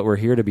really what we're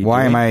here to be doing?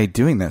 Why am I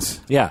doing this?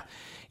 Yeah.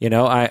 You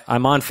know,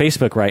 I'm on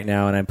Facebook right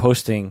now and I'm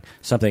posting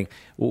something.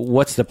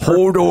 What's the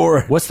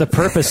What's the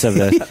purpose of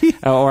this?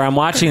 Or I'm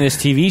watching this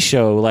TV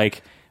show,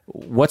 like,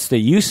 what's the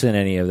use in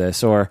any of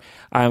this? Or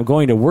I'm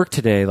going to work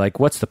today, like,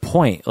 what's the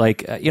point?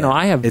 Like, you know,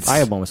 I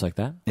have moments like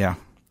that. Yeah.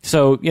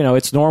 So, you know,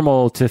 it's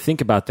normal to think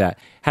about that.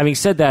 Having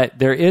said that,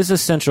 there is a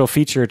central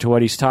feature to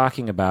what he's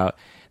talking about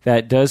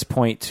that does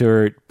point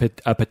to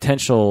a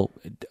potential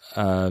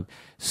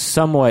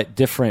somewhat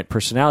different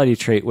personality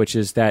trait, which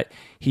is that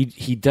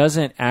he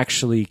doesn't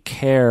actually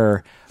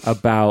care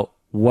about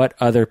what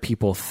other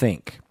people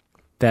think.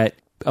 That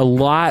a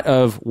lot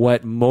of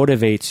what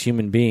motivates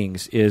human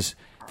beings is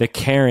the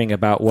caring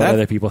about what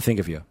other people think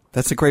of you.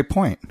 That's a great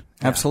point.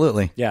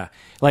 Absolutely. Yeah.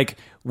 Like,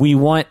 we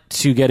want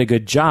to get a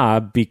good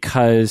job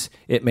because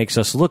it makes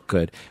us look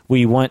good.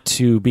 We want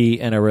to be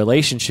in a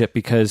relationship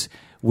because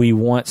we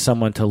want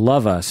someone to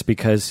love us,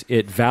 because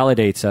it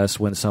validates us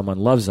when someone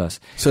loves us.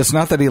 So it's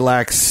not that he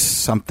lacks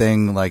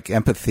something like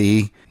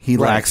empathy. He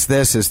lacks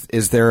this.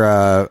 Is there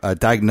a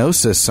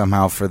diagnosis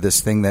somehow for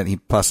this thing that he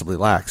possibly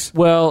lacks?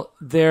 Well,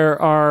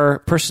 there are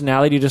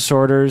personality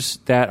disorders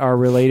that are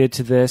related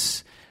to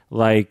this.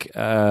 Like,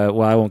 I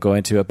won't go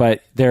into it,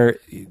 but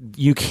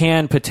you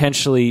can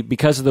potentially,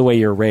 because of the way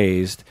you're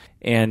raised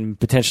and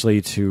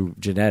potentially to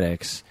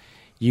genetics,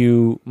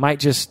 you might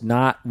just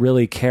not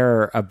really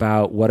care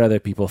about what other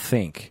people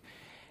think,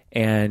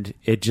 and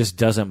it just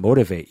doesn't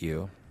motivate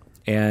you,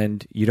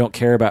 and you don't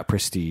care about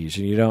prestige,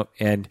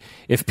 and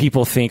if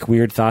people think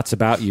weird thoughts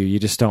about you, you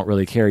just don't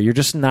really care. You're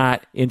just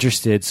not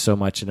interested so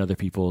much in other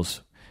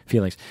people's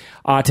feelings.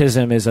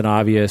 Autism is an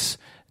obvious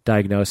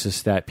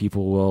diagnosis that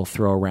people will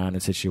throw around in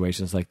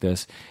situations like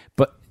this.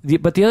 But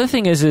the other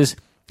thing is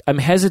I'm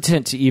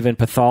hesitant to even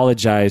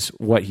pathologize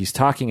what he's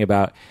talking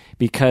about,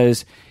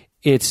 because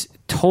it's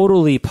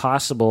totally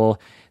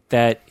possible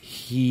that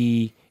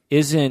he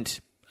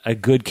isn't a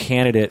good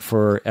candidate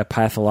for a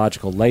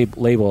pathological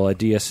label, a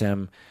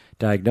DSM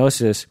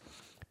diagnosis,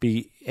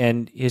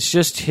 and it's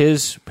just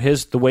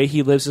the way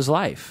he lives his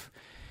life.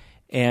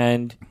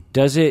 And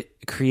does it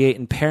create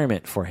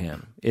impairment for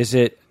him? Is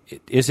it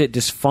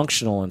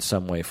dysfunctional in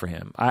some way for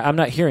him? I'm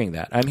not hearing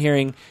that. I'm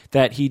hearing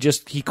that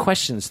he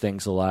questions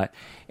things a lot,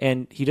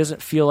 and he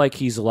doesn't feel like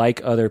he's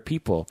like other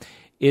people.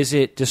 Is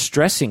it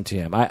distressing to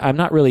him? I'm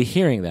not really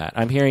hearing that.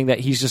 I'm hearing that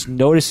he's just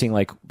noticing,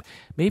 like,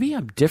 maybe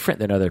I'm different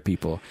than other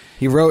people.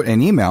 He wrote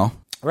an email.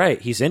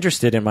 Right. He's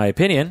interested in my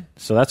opinion,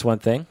 so that's one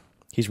thing.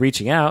 He's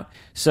reaching out.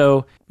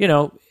 So,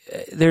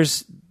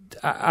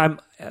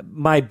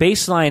 my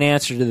baseline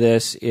answer to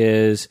this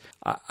is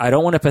I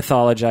don't want to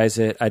pathologize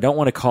it. I don't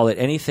want to call it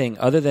anything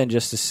other than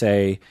just to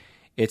say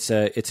it's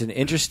an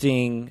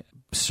interesting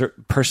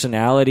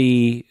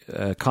personality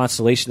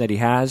constellation that he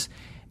has,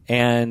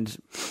 and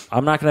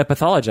I'm not going to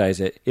pathologize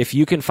it. If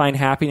you can find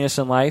happiness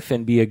in life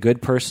and be a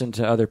good person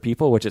to other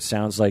people, which it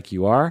sounds like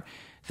you are,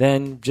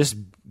 then just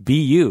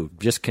be you.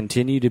 Just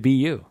continue to be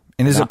you.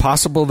 And is it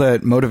possible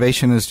that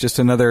motivation is just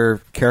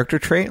another character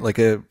trait? Like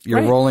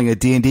you're rolling a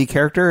D&D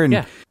character? And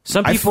yeah.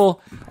 Some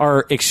people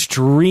are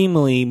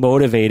extremely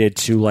motivated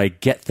to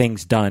like get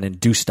things done and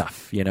do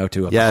stuff, to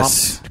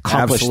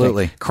accomplish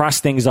absolutely. things, cross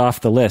things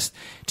off the list,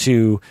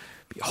 to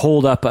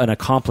hold up an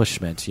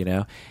accomplishment,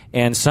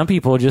 And some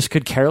people just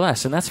could care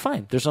less, and that's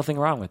fine. There's nothing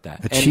wrong with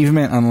that.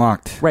 Achievement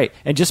unlocked. Right.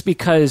 And just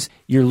because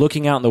you're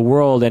looking out in the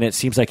world and it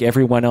seems like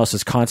everyone else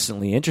is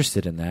constantly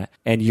interested in that,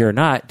 and you're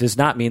not, does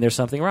not mean there's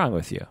something wrong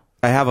with you.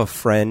 I have a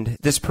friend.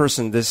 This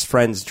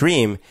friend's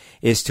dream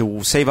is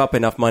to save up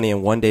enough money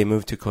and one day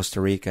move to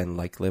Costa Rica and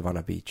like live on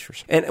a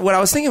beach. And what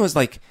I was thinking was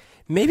like,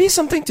 maybe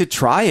something to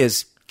try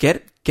is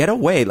get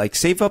away, like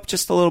save up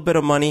just a little bit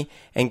of money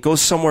and go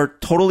somewhere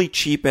totally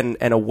cheap and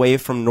away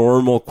from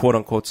normal quote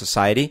unquote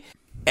society,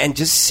 and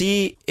just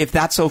see if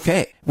that's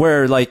okay.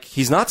 Where like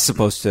he's not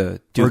supposed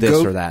to do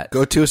this or that.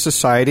 Go to a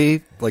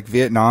society like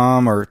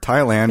Vietnam or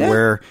Thailand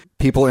where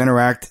people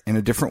interact in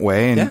a different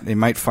way, and they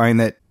might find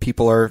that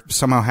people are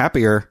somehow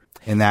happier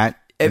in that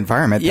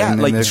environment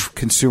than in the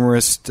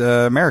consumerist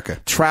America.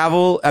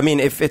 Travel. I mean,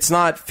 if it's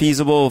not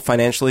feasible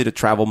financially to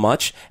travel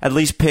much, at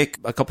least pick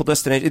a couple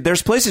destinations.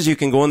 There's places you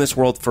can go in this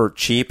world for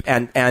cheap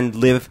and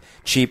live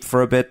cheap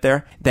for a bit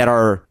there that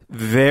are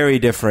very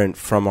different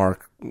from our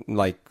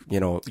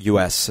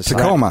U.S.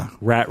 society. Tacoma.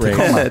 Rat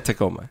race.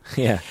 Tacoma.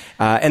 Yeah.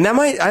 And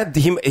that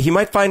he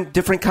might find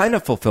different kind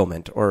of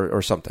fulfillment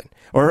or something.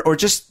 Or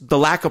just the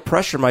lack of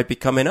pressure might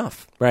become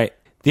enough. Right.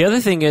 The other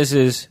thing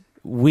is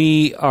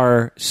we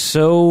are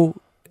so,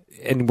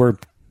 and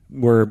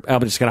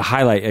I'm just going to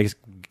highlight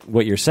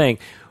what you're saying.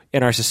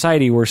 In our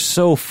society, we're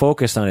so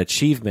focused on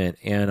achievement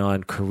and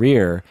on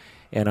career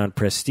and on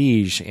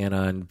prestige and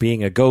on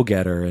being a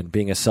go-getter and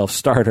being a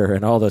self-starter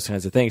and all those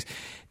kinds of things.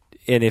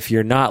 And if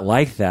you're not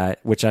like that,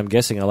 which I'm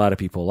guessing a lot of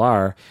people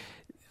are,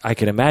 I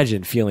can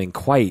imagine feeling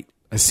quite...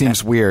 It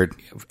seems weird.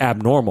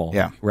 Abnormal,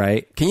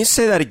 right? Can you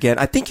say that again?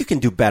 I think you can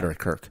do better,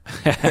 Kirk.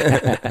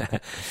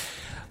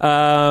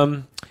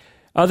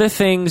 Other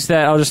things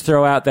that I'll just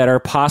throw out that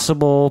are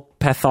possible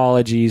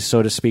pathologies,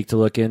 so to speak, to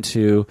look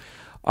into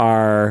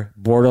are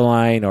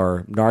borderline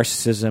or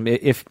narcissism.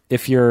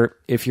 If you're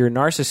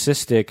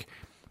narcissistic,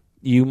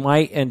 you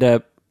might end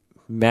up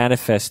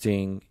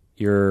manifesting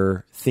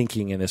your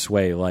thinking in this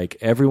way, like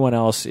everyone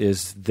else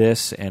is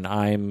this and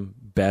I'm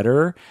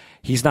better.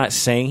 He's not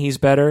saying he's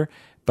better,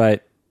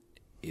 but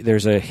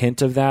there's a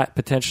hint of that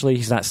potentially.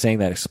 He's not saying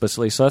that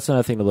explicitly. So that's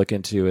another thing to look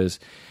into is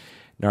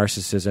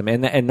narcissism.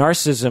 And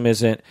narcissism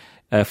isn't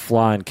a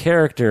flaw in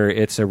character.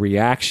 It's a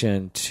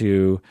reaction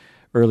to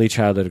early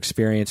childhood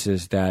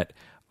experiences that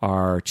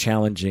are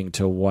challenging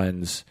to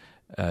one's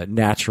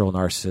natural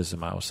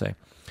narcissism, I will say.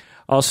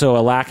 Also,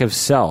 a lack of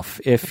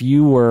self. If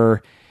you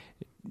were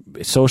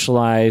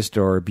socialized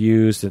or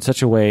abused in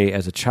such a way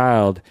as a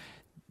child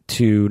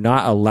to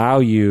not allow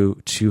you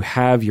to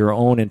have your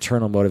own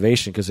internal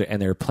motivation,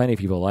 and there are plenty of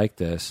people like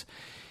this,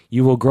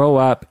 you will grow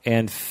up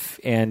and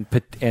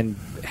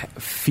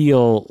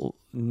feel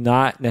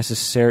not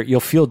necessary. You'll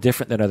feel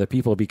different than other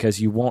people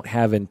because you won't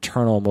have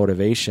internal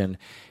motivation.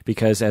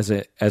 Because as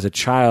a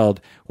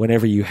child,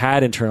 whenever you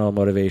had internal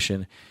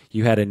motivation,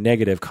 you had a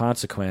negative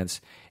consequence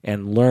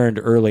and learned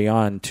early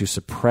on to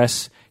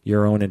suppress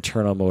your own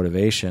internal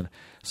motivation.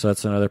 So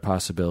that's another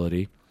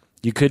possibility.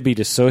 You could be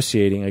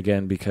dissociating,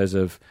 again, because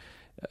of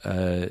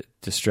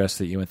distress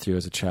that you went through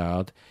as a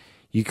child.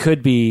 You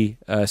could be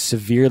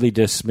severely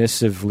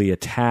dismissively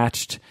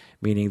attached,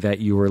 meaning that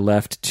you were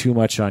left too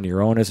much on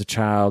your own as a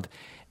child,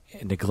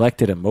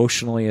 neglected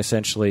emotionally,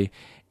 essentially,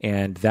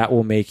 and that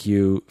will make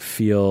you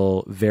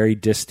feel very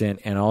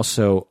distant and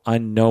also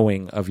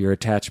unknowing of your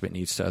attachment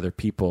needs to other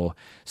people.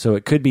 So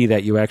it could be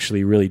that you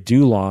actually really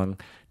do long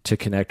to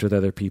connect with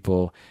other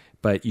people,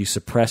 but you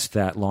suppressed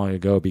that long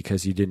ago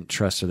because you didn't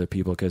trust other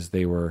people because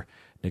they were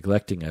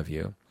neglecting of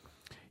you.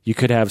 You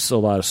could have a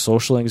lot of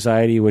social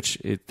anxiety, which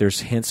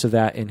there's hints of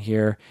that in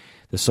here.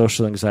 The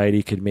social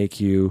anxiety could make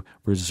you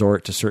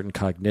resort to certain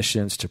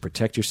cognitions to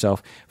protect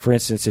yourself. For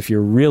instance, if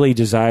you're really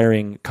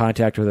desiring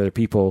contact with other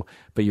people,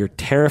 but you're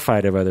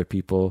terrified of other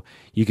people,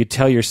 you could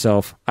tell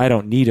yourself, I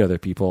don't need other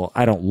people.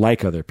 I don't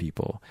like other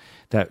people.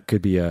 That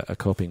could be a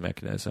coping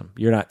mechanism.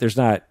 There's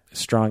not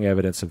strong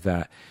evidence of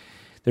that.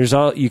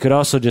 You could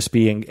also just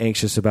be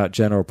anxious about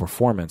general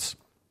performance.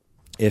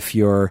 If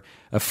you're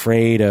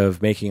afraid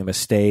of making a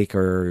mistake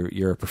or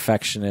you're a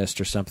perfectionist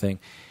or something,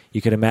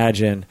 you could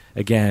imagine,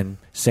 again,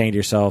 saying to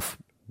yourself,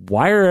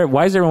 why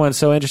is everyone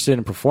so interested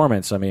in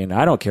performance? I mean,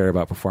 I don't care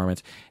about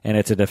performance. And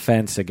it's a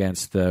defense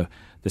against the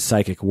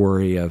psychic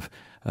worry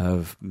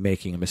of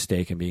making a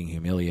mistake and being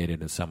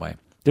humiliated in some way.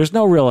 There's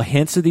no real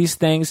hints of these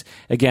things.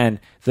 Again,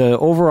 the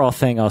overall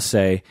thing I'll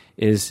say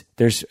is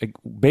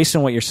based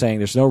on what you're saying,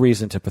 there's no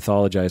reason to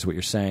pathologize what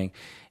you're saying.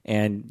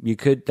 And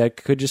that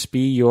could just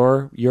be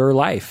your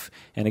life.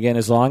 And again,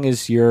 as long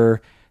as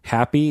you're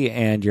happy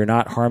and you're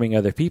not harming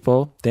other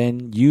people,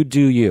 then you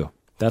do you.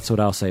 That's what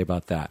I'll say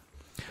about that.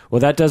 Well,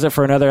 that does it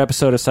for another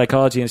episode of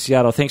Psychology in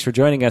Seattle. Thanks for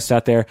joining us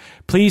out there.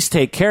 Please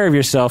take care of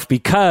yourself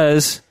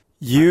because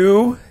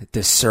you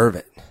deserve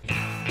it.